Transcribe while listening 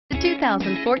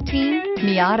2014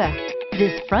 Miata.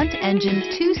 This front-engine,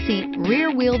 two-seat,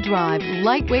 rear-wheel drive,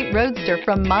 lightweight roadster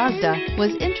from Mazda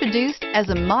was introduced as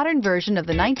a modern version of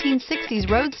the 1960s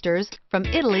roadsters from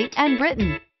Italy and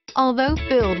Britain. Although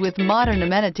filled with modern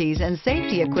amenities and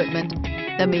safety equipment,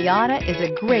 the Miata is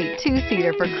a great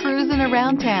two-seater for cruising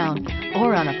around town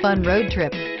or on a fun road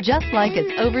trip, just like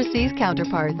its overseas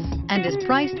counterparts, and is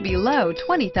priced below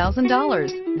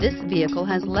 $20,000. This vehicle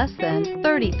has less than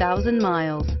 30,000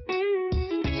 miles.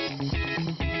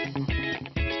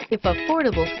 If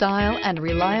affordable style and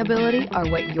reliability are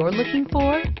what you're looking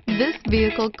for, this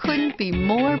vehicle couldn't be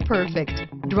more perfect.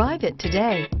 Drive it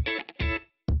today.